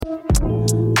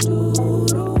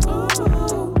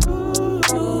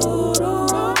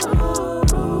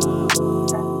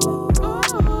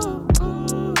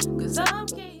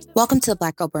Welcome to the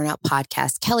Black Girl Burnout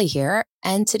Podcast. Kelly here.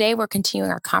 And today we're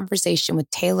continuing our conversation with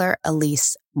Taylor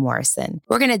Elyse Morrison.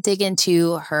 We're going to dig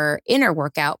into her inner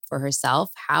workout for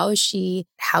herself, how she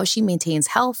maintains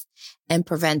health and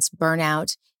prevents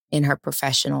burnout in her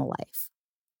professional life.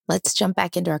 Let's jump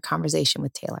back into our conversation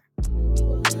with Taylor.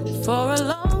 For a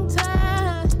long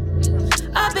time,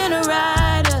 I've been a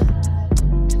rider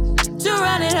to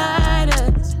running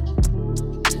riders,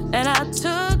 and I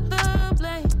took the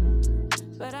blame.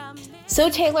 So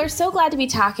Taylor, so glad to be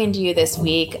talking to you this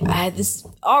week. This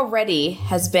already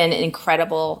has been an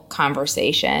incredible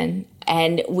conversation.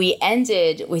 And we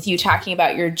ended with you talking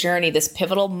about your journey, this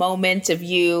pivotal moment of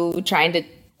you trying to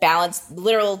balance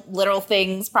literal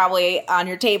things probably on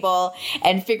your table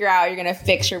and figure out how you're going to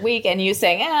fix your week. And you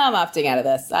saying, I'm opting out of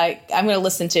this. I'm going to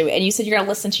listen to, and you said you're going to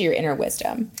listen to your inner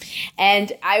wisdom.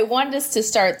 And I wanted us to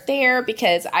start there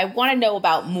because I want to know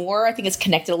about more. I think it's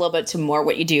connected a little bit to more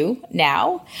what you do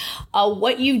now,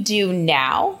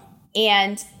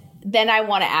 And then I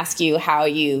want to ask you how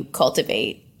you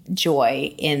cultivate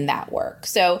joy in that work.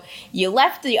 So you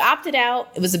opted out.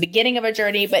 It was the beginning of a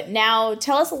journey, but now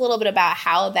tell us a little bit about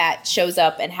how that shows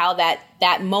up and how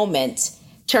that moment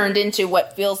turned into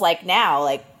what feels like now,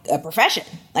 like a profession,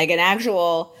 like an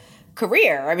actual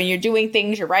career. I mean, you're doing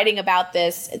things, you're writing about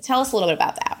this. Tell us a little bit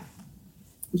about that.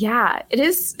 Yeah, it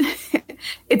is.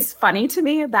 It's funny to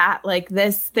me that like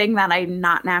this thing that I'm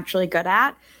not naturally good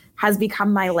at has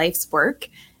become my life's work.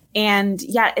 And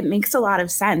yeah, it makes a lot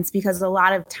of sense because a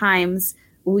lot of times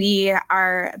we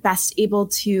are best able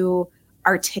to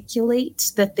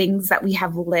articulate the things that we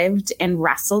have lived and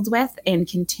wrestled with and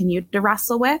continued to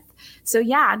wrestle with. So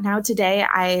yeah, now today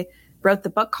I wrote the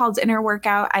book called Inner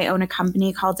Workout. I own a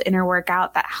company called Inner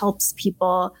Workout that helps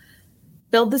people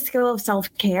build the skill of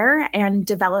self-care and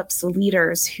develops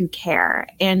leaders who care.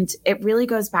 And it really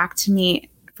goes back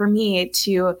for me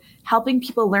to helping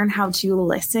people learn how to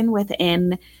listen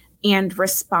within and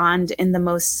respond in the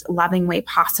most loving way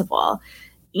possible.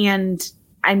 And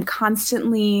I'm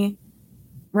constantly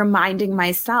reminding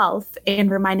myself and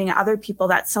reminding other people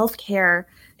that self-care,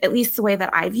 at least the way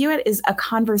that I view it, is a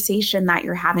conversation that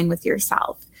you're having with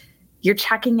yourself. You're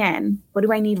checking in. What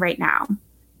do I need right now?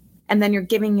 And then you're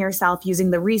giving yourself,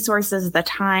 using the resources, the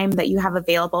time that you have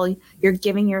available, you're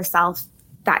giving yourself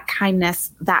that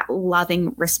kindness, that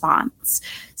loving response.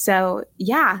 So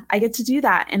yeah, I get to do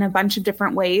that in a bunch of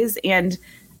different ways. And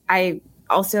I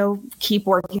also keep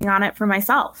working on it for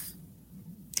myself.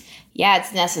 Yeah,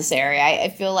 it's necessary. I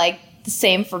feel like the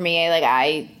same for me. Like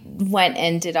I went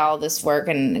and did all this work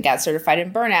and got certified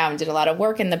in burnout and did a lot of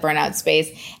work in the burnout space.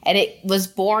 And it was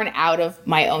born out of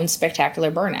my own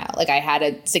spectacular burnout. Like I had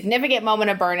a significant moment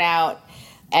of burnout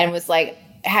and was like,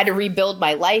 had to rebuild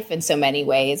my life in so many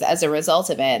ways as a result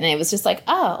of it. And it was just like,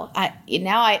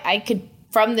 I could,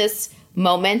 from this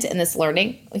moment and this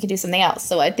learning, we could do something else.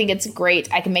 So I think it's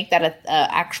great. I can make that an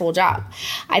actual job.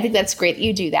 I think that's great that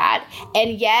you do that.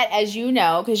 And yet, as you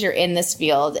know, because you're in this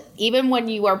field, even when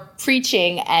you are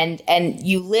preaching and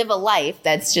you live a life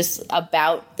that's just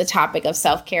about the topic of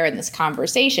self-care in this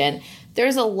conversation,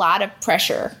 there's a lot of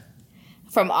pressure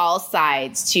from all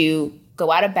sides to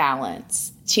go out of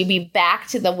balance, to be back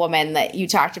to the woman that you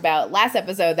talked about last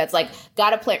episode that's like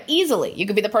got a plan easily. You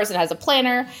could be the person that has a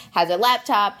planner, has a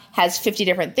laptop, has 50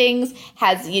 different things,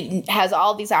 has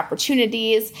all these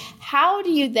opportunities. How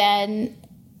do you then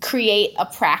create a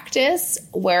practice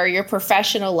where your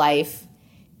professional life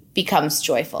becomes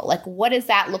joyful? Like, what does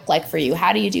that look like for you?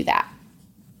 How do you do that?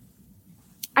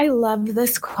 I love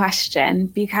this question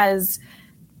because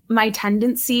my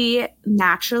tendency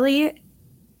naturally,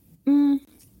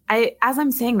 as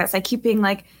I'm saying this, I keep being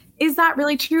like, is that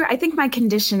really true? I think my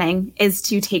conditioning is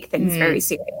to take things very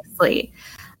seriously.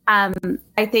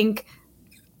 I think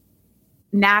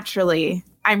naturally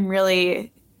I'm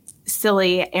really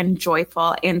silly and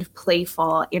joyful and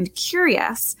playful and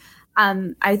curious.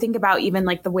 I think about even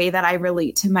like the way that I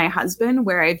relate to my husband,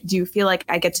 where I do feel like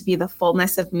I get to be the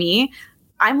fullness of me.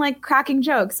 I'm like cracking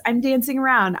jokes. I'm dancing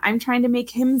around. I'm trying to make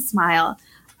him smile.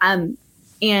 And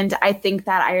I think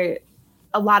that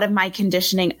a lot of my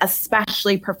conditioning,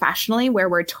 especially professionally, where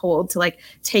we're told to like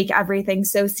take everything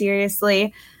so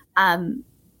seriously,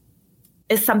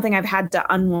 is something I've had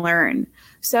to unlearn.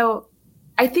 So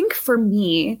I think for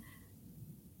me,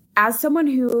 as someone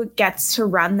who gets to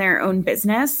run their own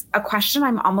business, a question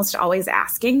I'm almost always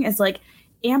asking is like,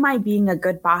 am I being a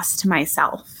good boss to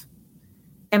myself?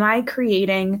 Am I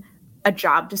creating a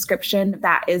job description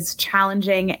that is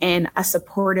challenging in a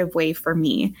supportive way for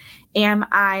me? Am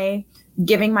I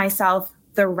giving myself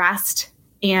the rest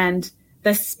and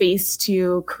the space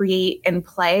to create and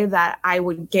play that I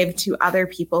would give to other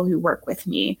people who work with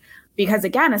me. Because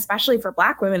again, especially for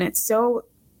Black women, it's so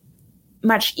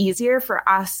much easier for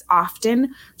us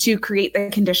often to create the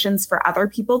conditions for other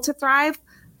people to thrive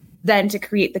than to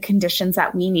create the conditions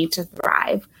that we need to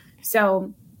thrive.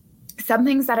 So some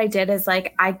things that I did is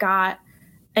like I got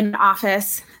an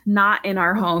office not in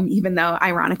our home, even though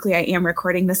ironically I am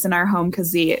recording this in our home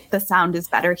because the sound is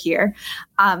better here.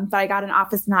 But I got an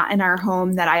office not in our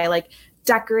home that I like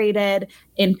decorated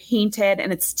and painted,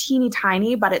 and it's teeny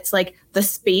tiny, but it's like the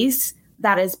space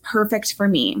that is perfect for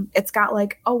me. It's got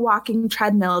like a walking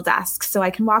treadmill desk so I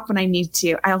can walk when I need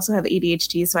to. I also have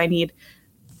ADHD, so I need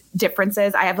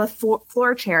differences. I have a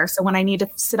floor chair, so when I need to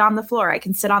sit on the floor, I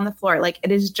can sit on the floor. Like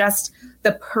it is just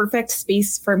the perfect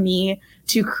space for me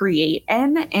to create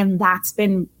in, and that's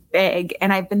been big.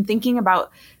 And I've been thinking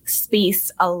about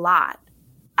space a lot.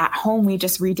 At home, we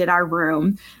just redid our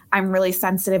room. I'm really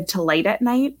sensitive to light at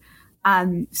night.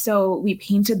 So we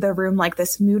painted the room like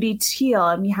this moody teal,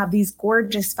 and we have these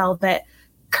gorgeous velvet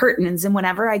curtains. And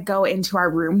whenever I go into our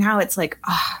room now, it's like,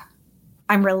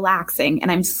 I'm relaxing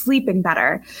and I'm sleeping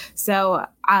better. So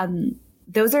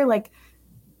those are like,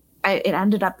 it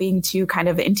ended up being two kind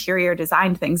of interior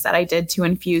design things that I did to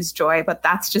infuse joy, but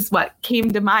that's just what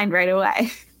came to mind right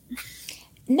away.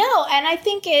 No, and I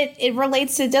think it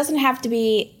relates to, it doesn't have to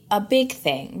be a big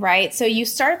thing, right? So you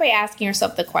start by asking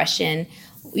yourself the question,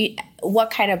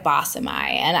 what kind of boss am I?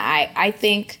 And I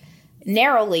think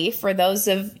narrowly, for those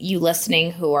of you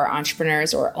listening who are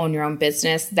entrepreneurs or own your own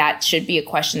business, that should be a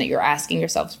question that you're asking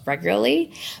yourselves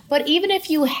regularly. But even if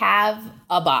you have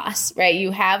a boss, right,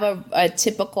 you have a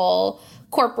typical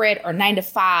corporate or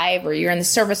 9-to-5, or you're in the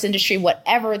service industry,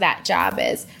 whatever that job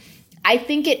is, I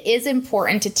think it is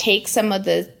important to take some of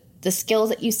the skills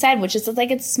that you said, which is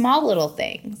like it's small little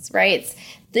things, right? It's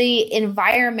the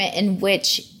environment in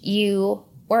which you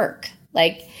work.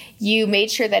 Like you made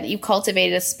sure that you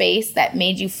cultivated a space that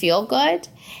made you feel good.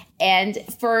 And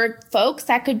for folks,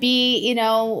 that could be, you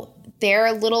know,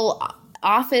 their little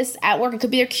office at work. It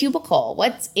could be their cubicle.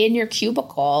 What's in your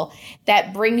cubicle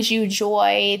that brings you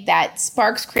joy, that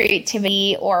sparks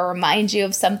creativity or reminds you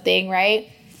of something, right?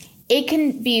 It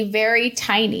can be very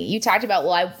tiny. You talked about,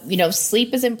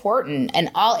 sleep is important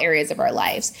in all areas of our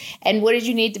lives. And what did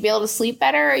you need to be able to sleep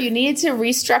better? You needed to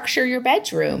restructure your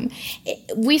bedroom.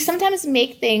 We sometimes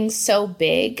make things so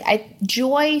big.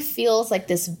 Joy feels like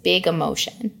this big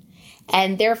emotion.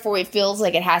 And therefore, it feels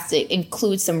like it has to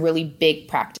include some really big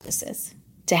practices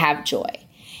to have joy.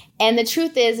 And the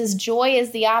truth is joy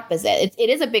is the opposite. It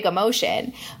is a big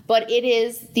emotion, but it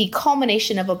is the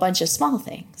culmination of a bunch of small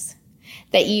things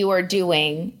that you are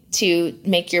doing to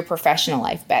make your professional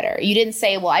life better. You didn't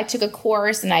say, well, I took a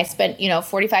course and I spent,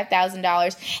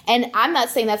 $45,000. And I'm not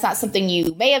saying that's not something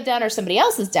you may have done or somebody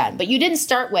else has done, but you didn't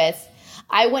start with,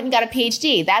 I went and got a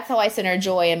PhD. That's how I center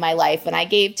joy in my life. And I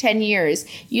gave 10 years.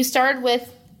 You started with,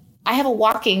 I have a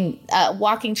walking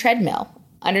treadmill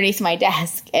underneath my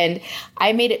desk and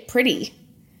I made it pretty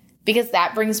because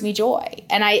that brings me joy.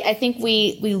 And I think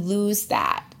we lose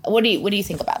that. What do you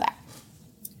think about that?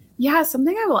 Yeah,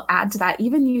 something I will add to that,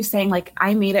 even you saying like,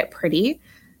 I made it pretty.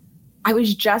 I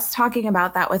was just talking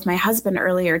about that with my husband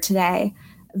earlier today.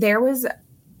 There was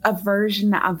a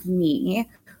version of me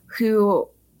who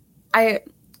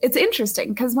it's interesting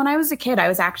because when I was a kid, I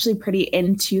was actually pretty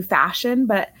into fashion.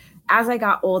 But as I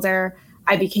got older,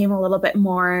 I became a little bit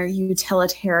more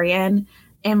utilitarian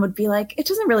and would be like, it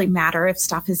doesn't really matter if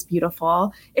stuff is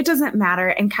beautiful. It doesn't matter.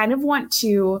 And kind of want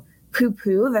to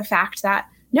poo-poo the fact that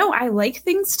no, I like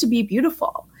things to be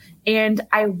beautiful and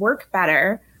I work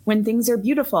better when things are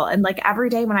beautiful. And like every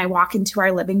day when I walk into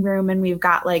our living room and we've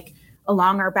got like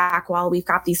along our back wall, we've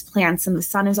got these plants and the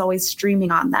sun is always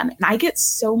streaming on them. And I get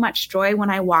so much joy when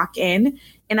I walk in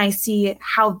and I see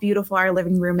how beautiful our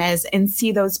living room is and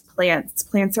see those plants.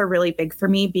 Plants are really big for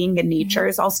me. Being in nature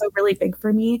is also really big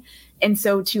for me. And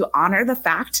so to honor the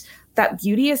fact that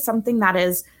beauty is something that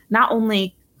is not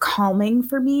only calming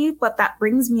for me, but that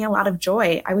brings me a lot of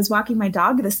joy. I was walking my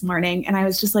dog this morning and I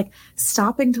was just like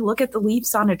stopping to look at the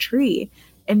leaves on a tree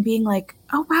and being like,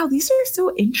 oh, wow, these are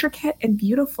so intricate and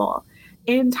beautiful.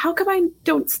 And how come I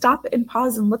don't stop and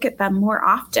pause and look at them more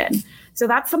often? So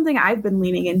that's something I've been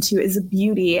leaning into is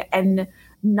beauty and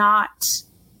not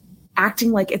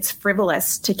acting like it's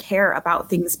frivolous to care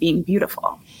about things being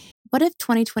beautiful. What if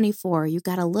 2024, you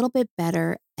got a little bit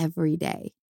better every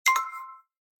day?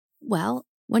 Well,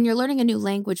 when you're learning a new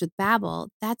language with Babbel,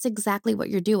 that's exactly what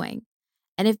you're doing.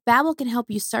 And if Babbel can help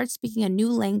you start speaking a new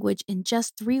language in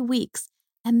just 3 weeks,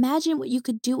 imagine what you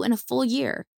could do in a full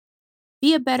year.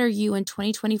 Be a better you in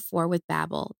 2024 with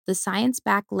Babbel, the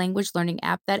science-backed language learning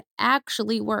app that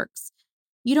actually works.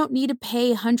 You don't need to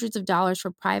pay hundreds of dollars for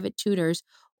private tutors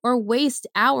or waste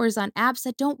hours on apps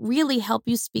that don't really help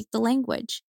you speak the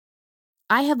language.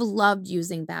 I have loved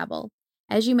using Babbel.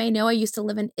 As you may know, I used to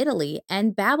live in Italy,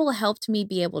 and Babbel helped me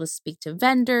be able to speak to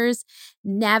vendors,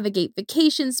 navigate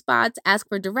vacation spots, ask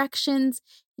for directions.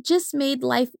 It just made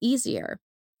life easier.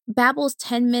 Babbel's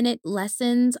 10-minute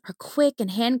lessons are quick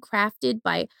and handcrafted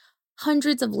by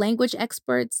hundreds of language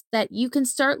experts that you can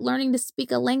start learning to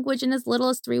speak a language in as little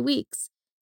as 3 weeks.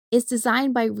 It's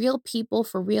designed by real people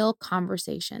for real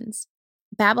conversations.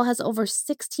 Babbel has over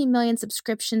 16 million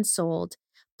subscriptions sold,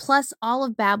 plus all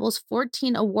of Babbel's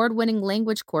 14 award-winning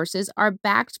language courses are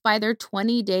backed by their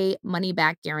 20-day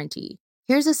money-back guarantee.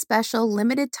 Here's a special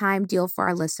limited-time deal for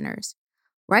our listeners.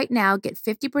 Right now, get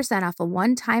 50% off a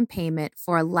one-time payment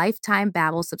for a lifetime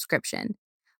Babbel subscription,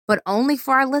 but only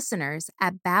for our listeners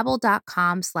at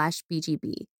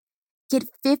babbel.com/BGB. Get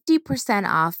 50%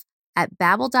 off at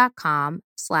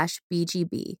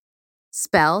babbel.com/BGB,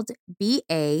 spelled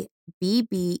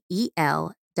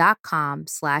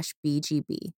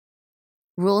BABBEL.com/BGB.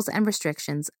 Rules and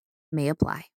restrictions may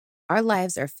apply. Our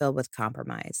lives are filled with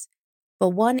compromise,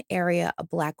 but one area a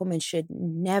Black woman should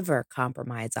never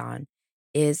compromise on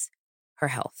is her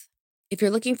health. If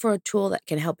you're looking for a tool that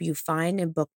can help you find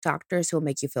and book doctors who will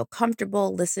make you feel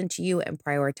comfortable, listen to you, and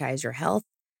prioritize your health,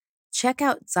 check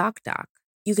out ZocDoc.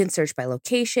 You can search by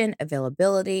location,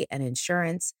 availability, and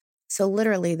insurance. So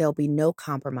literally, there'll be no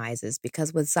compromises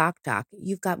because with ZocDoc,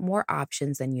 you've got more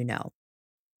options than you know.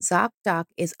 ZocDoc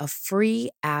is a free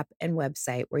app and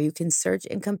website where you can search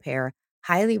and compare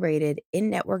highly rated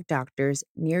in-network doctors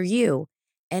near you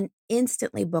and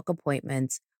instantly book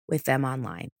appointments with them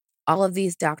online. All of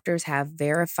these doctors have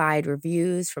verified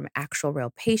reviews from actual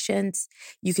real patients.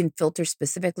 You can filter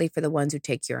specifically for the ones who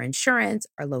take your insurance,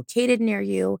 are located near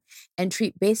you, and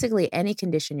treat basically any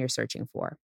condition you're searching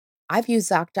for. I've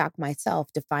used ZocDoc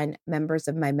myself to find members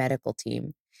of my medical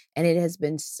team, and it has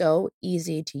been so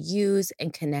easy to use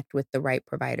and connect with the right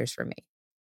providers for me.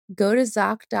 Go to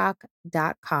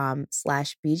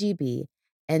ZocDoc.com/BGB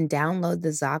and download the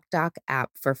ZocDoc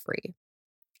app for free.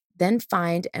 Then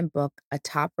find and book a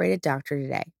top-rated doctor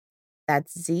today.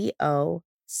 That's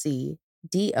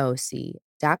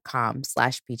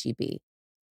ZocDoc.com/BGB.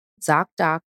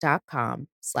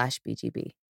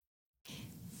 ZocDoc.com/BGB.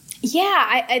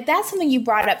 Yeah, that's something you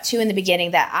brought up too in the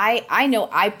beginning that I know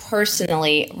I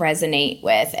personally resonate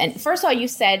with. And first of all, you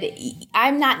said,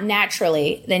 I'm not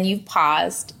naturally, then you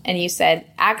paused and you said,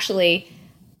 actually,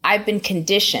 I've been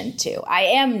conditioned to. I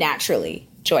am naturally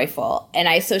joyful and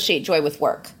I associate joy with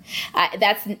work.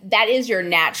 That is your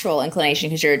natural inclination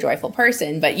because you're a joyful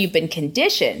person, but you've been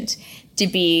conditioned to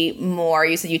be more,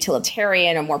 you said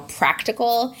utilitarian or more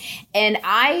practical. And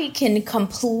I can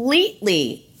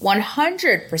completely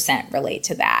 100% relate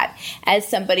to that as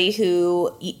somebody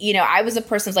who, I was a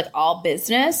person who's like all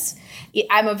business.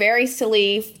 I'm a very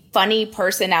silly, funny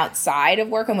person outside of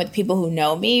work. I'm with people who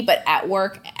know me, but at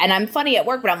work, and I'm funny at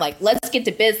work, but I'm like, let's get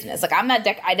to business. Like I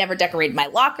never decorated my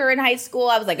locker in high school.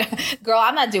 I was like, girl,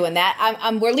 I'm not doing that.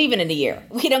 We're leaving in a year.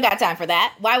 We don't got time for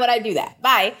that. Why would I do that?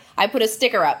 Bye. I put a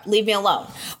sticker up, leave me alone.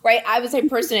 Right. I was a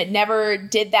person that never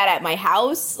did that at my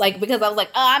house. Like, because I was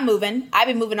like, I'm moving. I've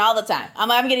been moving all the time. I'm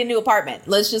getting a new apartment.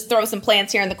 Let's just throw some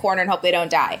plants here in the corner and hope they don't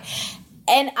die.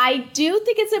 And I do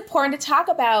think it's important to talk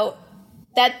about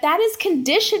that is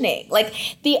conditioning. Like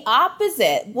the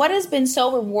opposite. What has been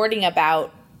so rewarding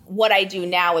about what I do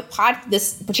now with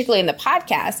this, particularly in the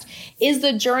podcast, is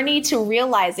the journey to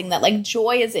realizing that like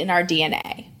joy is in our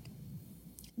DNA.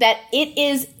 That it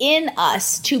is in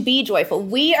us to be joyful.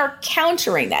 We are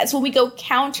countering that. It's when we go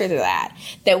counter to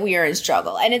that we are in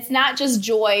struggle. And it's not just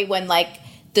joy when like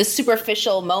the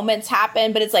superficial moments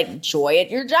happen, but it's like joy at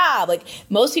your job. Like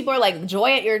most people are like,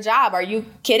 joy at your job. Are you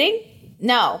kidding?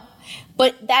 No.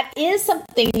 But that is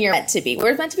something you're meant to be.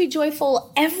 We're meant to be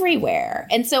joyful everywhere.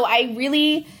 And so I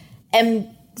really am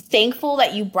thankful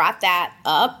that you brought that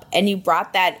up and you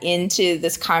brought that into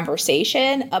this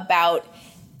conversation about,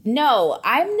 no,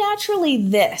 I'm naturally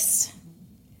this.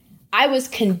 I was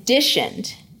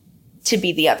conditioned to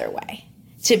be the other way,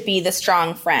 to be the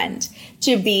strong friend,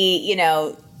 to be,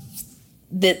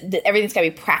 everything's got to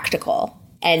be practical.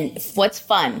 And what's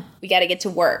fun? We got to get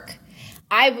to work.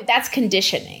 That's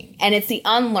conditioning, and it's the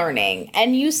unlearning.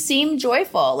 And you seem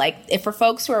joyful. Like if for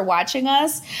folks who are watching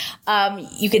us,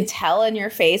 you can tell in your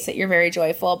face that you're very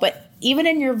joyful, but even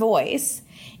in your voice,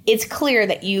 it's clear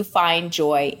that you find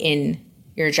joy in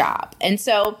your job. And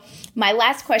so my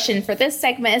last question for this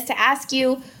segment is to ask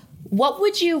you, what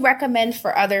would you recommend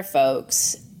for other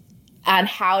folks on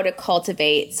how to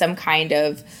cultivate some kind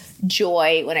of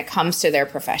joy when it comes to their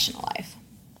professional life?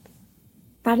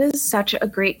 That is such a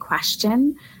great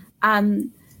question.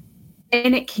 And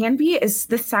it can be,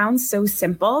 this sounds so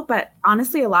simple, but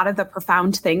honestly, a lot of the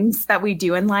profound things that we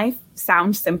do in life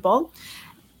sound simple.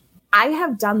 I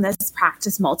have done this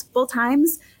practice multiple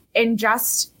times, and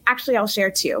actually I'll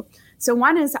share two. So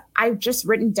one is I've just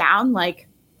written down like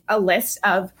a list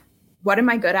of what am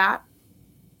I good at?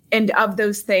 And of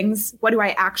those things, what do I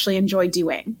actually enjoy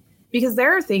doing? Because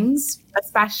there are things,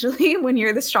 especially when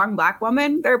you're the strong Black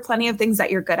woman, there are plenty of things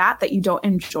that you're good at that you don't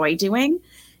enjoy doing.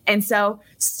 And so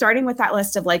starting with that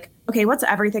list of like, okay, what's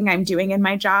everything I'm doing in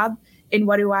my job? And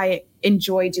what do I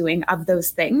enjoy doing of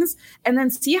those things? And then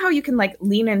see how you can like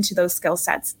lean into those skill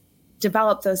sets,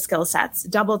 develop those skill sets,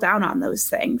 double down on those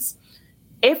things.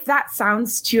 If that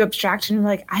sounds too abstract and you're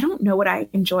like, I don't know what I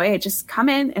enjoy, I just come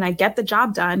in and I get the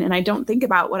job done and I don't think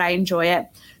about what I enjoy it.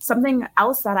 Something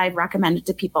else that I've recommended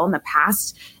to people in the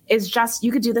past is just,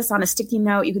 you could do this on a sticky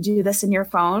note, you could do this in your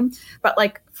phone, but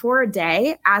like for a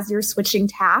day, as you're switching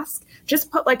tasks, just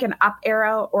put like an up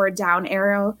arrow or a down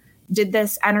arrow. Did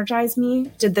this energize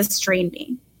me? Did this strain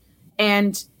me?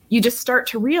 And you just start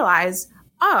to realize,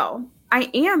 oh,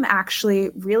 I am actually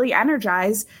really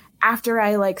energized after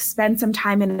I like spend some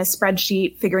time in a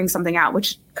spreadsheet figuring something out,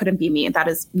 which couldn't be me. That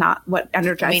is not what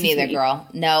energizes me. Me neither, girl.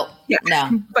 No, yeah.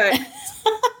 No. But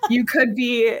you could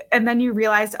be, and then you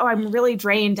realize, oh, I'm really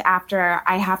drained after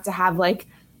I have to have like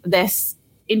this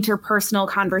interpersonal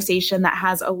conversation that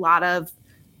has a lot of,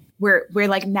 we're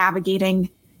like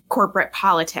navigating corporate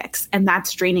politics, and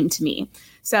that's draining to me.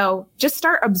 So just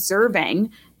start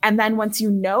observing. And then once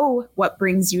you know what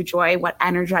brings you joy, what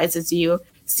energizes you,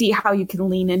 see how you can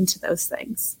lean into those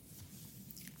things.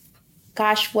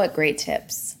 Gosh, what great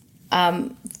tips.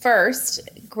 First,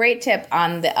 great tip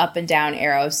on the up and down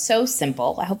arrow. So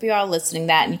simple. I hope you're all listening to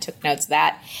that and you took notes of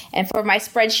that. And for my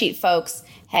spreadsheet folks,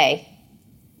 hey,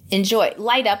 enjoy,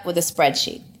 light up with a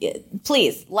spreadsheet.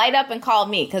 Please light up and call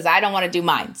me because I don't want to do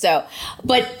mine. So,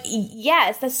 but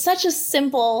yes, that's such a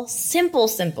simple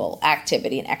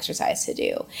activity and exercise to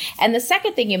do. And the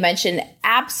second thing you mentioned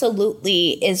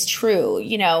absolutely is true.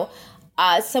 You know,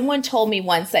 someone told me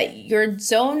once that your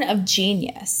zone of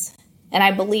genius, and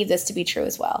I believe this to be true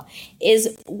as well,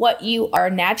 is what you are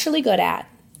naturally good at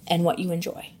and what you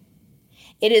enjoy.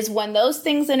 It is when those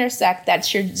things intersect,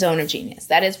 that's your zone of genius.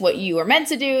 That is what you are meant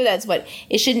to do. That's what,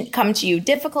 it shouldn't come to you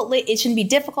difficultly. It shouldn't be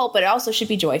difficult, but it also should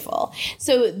be joyful.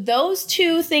 So those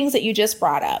two things that you just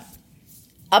brought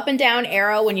up and down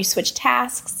arrow when you switch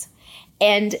tasks,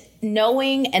 and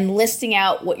knowing and listing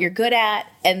out what you're good at,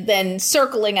 and then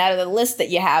circling out of the list that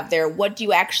you have there, what do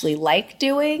you actually like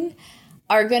doing,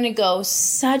 are going to go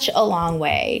such a long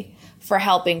way for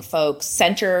helping folks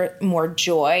center more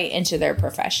joy into their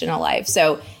professional life.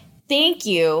 So thank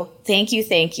you.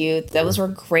 Those were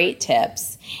great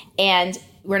tips. And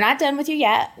we're not done with you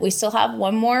yet. We still have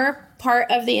one more part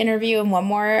of the interview and one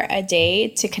more a day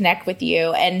to connect with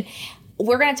you. And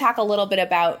we're going to talk a little bit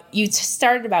about, you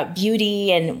started about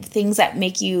beauty and things that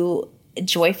make you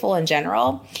joyful in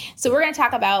general. So we're going to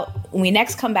talk about, when we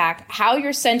next come back, how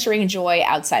you're centering joy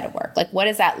outside of work. Like, what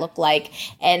does that look like?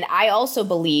 And I also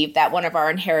believe that one of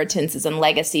our inheritances and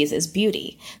legacies is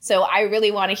beauty. So I really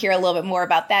want to hear a little bit more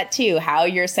about that too, how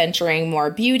you're centering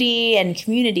more beauty and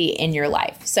community in your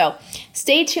life. So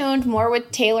stay tuned, more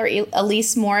with Taylor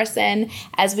Elyse Morrison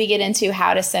as we get into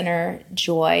how to center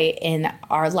joy in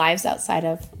our lives outside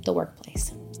of the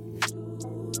workplace.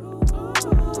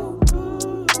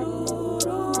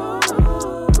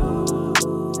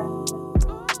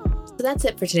 So that's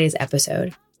it for today's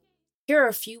episode. Here are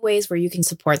a few ways where you can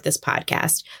support this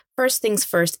podcast. First things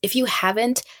first, if you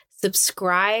haven't,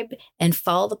 subscribe and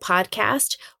follow the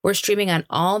podcast. We're streaming on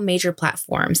all major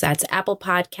platforms. That's Apple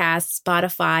Podcasts,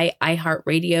 Spotify,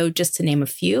 iHeartRadio, just to name a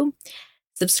few.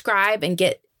 Subscribe and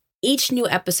get each new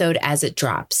episode as it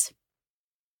drops.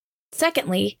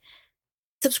 Secondly,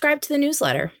 subscribe to the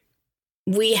newsletter.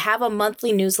 We have a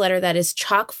monthly newsletter that is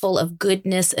chock full of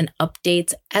goodness and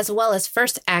updates, as well as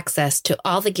first access to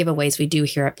all the giveaways we do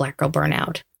here at Black Girl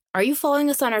Burnout. Are you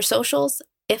following us on our socials?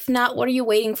 If not, what are you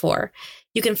waiting for?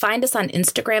 You can find us on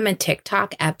Instagram and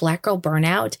TikTok at Black Girl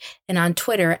Burnout and on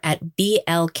Twitter at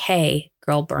BLK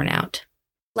Girl Burnout.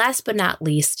 Last but not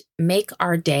least, make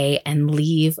our day and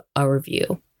leave a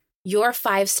review. Your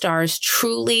 5 stars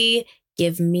truly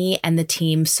give me and the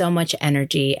team so much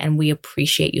energy, and we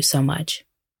appreciate you so much.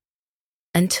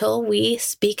 Until we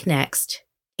speak next,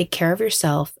 take care of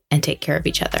yourself and take care of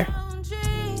each other.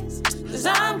 'Cause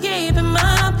I'm keeping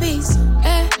my peace.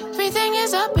 Everything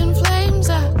is up in flames.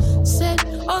 I said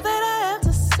all that I have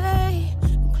to say.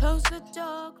 Close the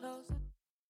door, close the